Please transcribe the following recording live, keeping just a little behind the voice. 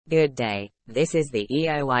Good day, this is the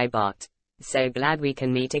EOY bot. So glad we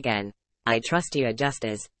can meet again. I trust you are just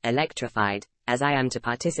as electrified as I am to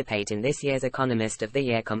participate in this year's Economist of the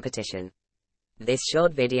Year competition. This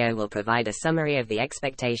short video will provide a summary of the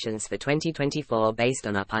expectations for 2024 based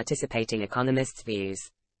on our participating economists'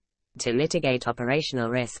 views. To mitigate operational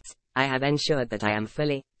risks, I have ensured that I am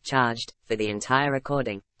fully charged for the entire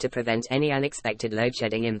recording to prevent any unexpected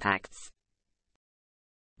load-shedding impacts.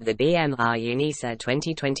 The BMR UNISA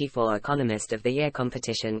 2024 Economist of the Year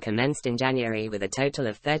competition commenced in January with a total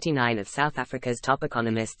of 39 of South Africa's top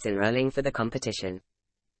economists enrolling for the competition.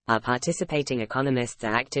 Our participating economists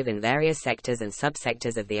are active in various sectors and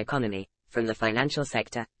subsectors of the economy, from the financial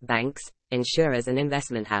sector, banks, insurers and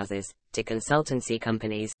investment houses, to consultancy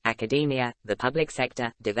companies, academia, the public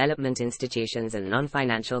sector, development institutions and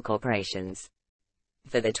non-financial corporations.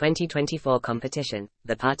 For the 2024 competition,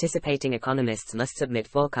 the participating economists must submit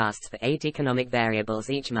forecasts for 8 economic variables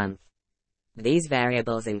each month. These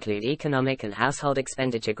variables include economic and household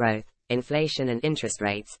expenditure growth, inflation and interest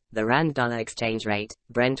rates, the rand-dollar exchange rate,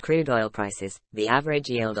 Brent crude oil prices, the average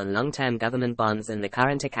yield on long-term government bonds and the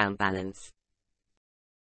current account balance.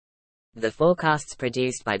 The forecasts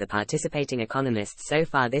produced by the participating economists so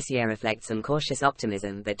far this year reflect some cautious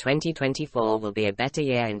optimism that 2024 will be a better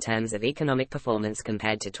year in terms of economic performance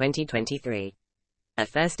compared to 2023. A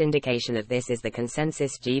first indication of this is the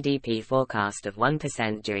consensus GDP forecast of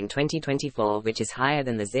 1% during 2024, which is higher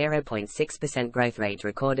than the 0.6% growth rate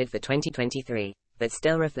recorded for 2023, but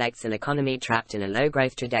still reflects an economy trapped in a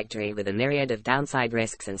low-growth trajectory with a myriad of downside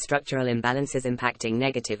risks and structural imbalances impacting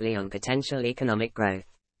negatively on potential economic growth.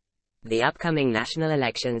 The upcoming national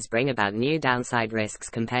elections bring about new downside risks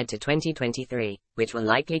compared to 2023, which will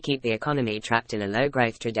likely keep the economy trapped in a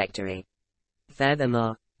low-growth trajectory.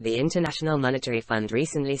 Furthermore, the International Monetary Fund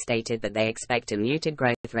recently stated that they expect a muted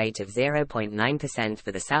growth rate of 0.9%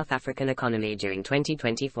 for the South African economy during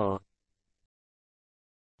 2024.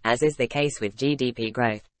 As is the case with GDP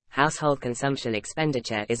growth, household consumption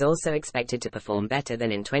expenditure is also expected to perform better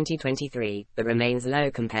than in 2023, but remains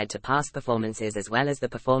low compared to past performances as well as the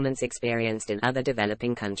performance experienced in other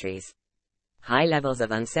developing countries. High levels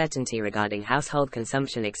of uncertainty regarding household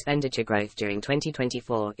consumption expenditure growth during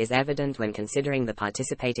 2024 is evident when considering the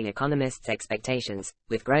participating economists' expectations,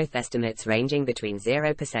 with growth estimates ranging between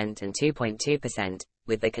 0% and 2.2%,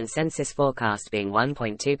 with the consensus forecast being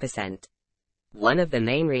 1.2%. One of the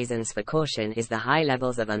main reasons for caution is the high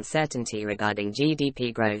levels of uncertainty regarding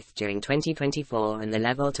GDP growth during 2024 and the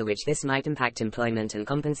level to which this might impact employment and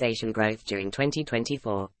compensation growth during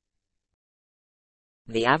 2024.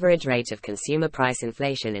 The average rate of consumer price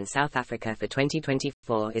inflation in South Africa for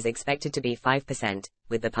 2024 is expected to be 5%,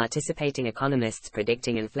 with the participating economists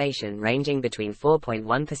predicting inflation ranging between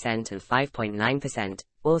 4.1% and 5.9%,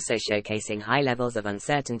 also showcasing high levels of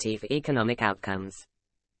uncertainty for economic outcomes.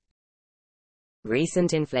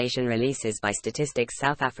 Recent inflation releases by Statistics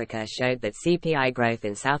South Africa showed that CPI growth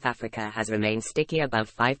in South Africa has remained sticky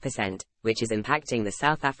above 5%, which is impacting the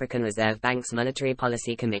South African Reserve Bank's Monetary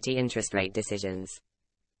Policy Committee interest rate decisions.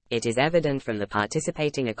 It is evident from the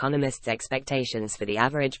participating economists' expectations for the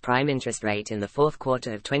average prime interest rate in the fourth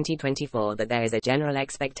quarter of 2024 that there is a general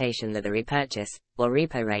expectation that the repurchase, or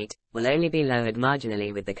repo rate, will only be lowered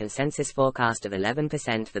marginally, with the consensus forecast of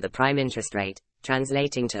 11% for the prime interest rate,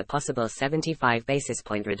 translating to a possible 75 basis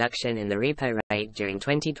point reduction in the repo rate during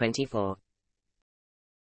 2024.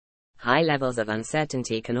 High levels of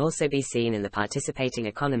uncertainty can also be seen in the participating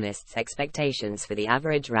economists' expectations for the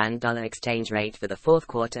average rand-dollar exchange rate for the fourth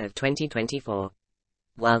quarter of 2024.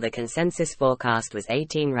 While the consensus forecast was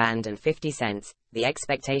 18 rand and 50 cents, the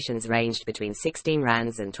expectations ranged between 16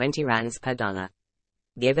 rands and 20 rands per dollar.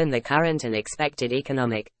 Given the current and expected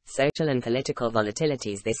economic, social and political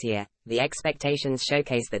volatilities this year, the expectations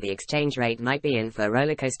showcase that the exchange rate might be in for a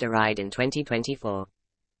rollercoaster ride in 2024.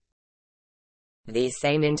 These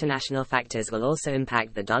same international factors will also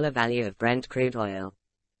impact the dollar value of Brent crude oil.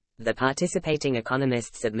 The participating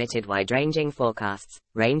economists submitted wide-ranging forecasts,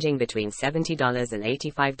 ranging between $70 and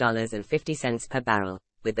 $85.50 per barrel,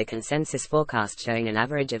 with the consensus forecast showing an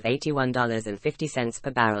average of $81.50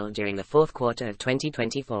 per barrel during the fourth quarter of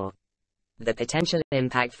 2024. The potential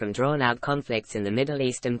impact from drawn-out conflicts in the Middle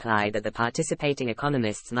East imply that the participating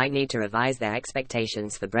economists might need to revise their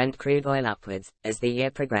expectations for Brent crude oil upwards as the year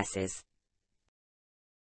progresses.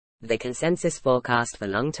 The consensus forecast for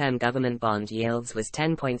long-term government bond yields was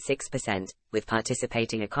 10.6%, with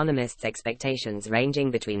participating economists' expectations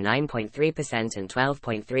ranging between 9.3% and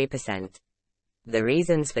 12.3%. The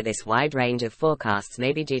reasons for this wide range of forecasts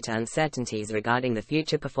may be due to uncertainties regarding the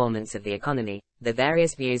future performance of the economy, the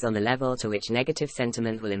various views on the level to which negative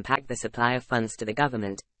sentiment will impact the supply of funds to the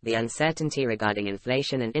government, the uncertainty regarding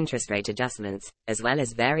inflation and interest rate adjustments, as well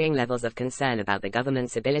as varying levels of concern about the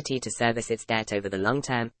government's ability to service its debt over the long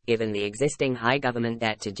term, given the existing high government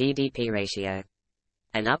debt to GDP ratio.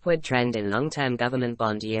 An upward trend in long-term government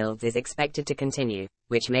bond yields is expected to continue,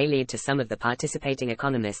 which may lead to some of the participating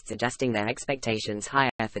economists adjusting their expectations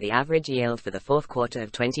higher for the average yield for the fourth quarter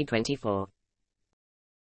of 2024.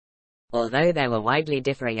 Although there were widely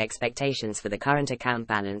differing expectations for the current account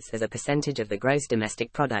balance as a percentage of the gross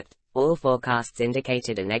domestic product, all forecasts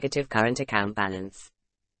indicated a negative current account balance.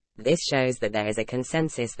 This shows that there is a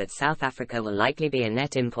consensus that South Africa will likely be a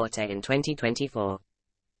net importer in 2024.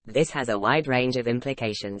 This has a wide range of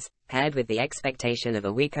implications, paired with the expectation of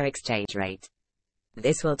a weaker exchange rate.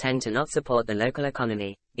 This will tend to not support the local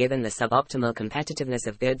economy, given the suboptimal competitiveness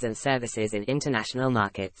of goods and services in international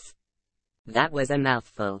markets. That was a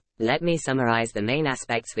mouthful. Let me summarize the main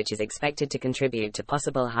aspects which is expected to contribute to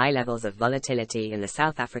possible high levels of volatility in the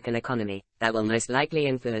South African economy, that will most likely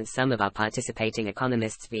influence some of our participating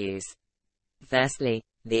economists' views. Firstly,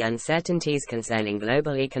 the uncertainties concerning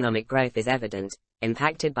global economic growth is evident,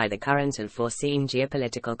 impacted by the current and foreseen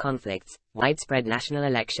geopolitical conflicts, widespread national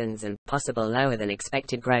elections and possible lower than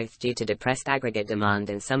expected growth due to depressed aggregate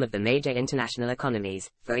demand in some of the major international economies,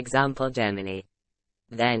 for example Germany.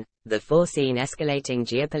 Then, the foreseen escalating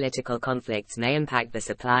geopolitical conflicts may impact the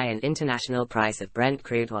supply and international price of Brent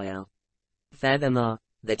crude oil. Furthermore,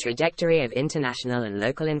 the trajectory of international and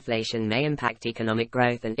local inflation may impact economic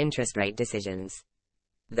growth and interest rate decisions.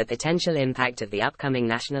 The potential impact of the upcoming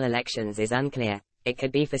national elections is unclear. It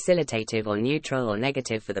could be facilitative or neutral or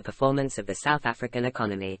negative for the performance of the South African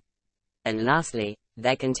economy. And lastly,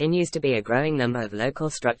 there continues to be a growing number of local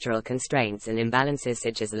structural constraints and imbalances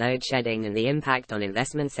such as load shedding and the impact on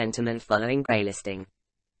investment sentiment following greylisting.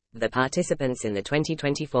 The participants in the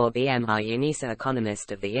 2024 BMR UNISA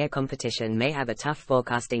Economist of the Year competition may have a tough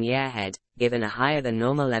forecasting year ahead, given a higher than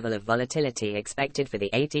normal level of volatility expected for the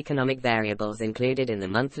 8 economic variables included in the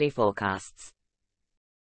monthly forecasts.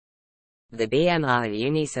 The BMR and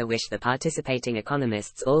UNISA wish the participating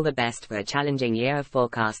economists all the best for a challenging year of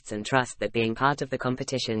forecasts and trust that being part of the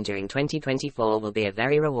competition during 2024 will be a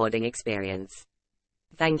very rewarding experience.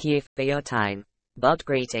 Thank you for your time. Bot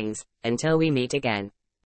greetings, until we meet again.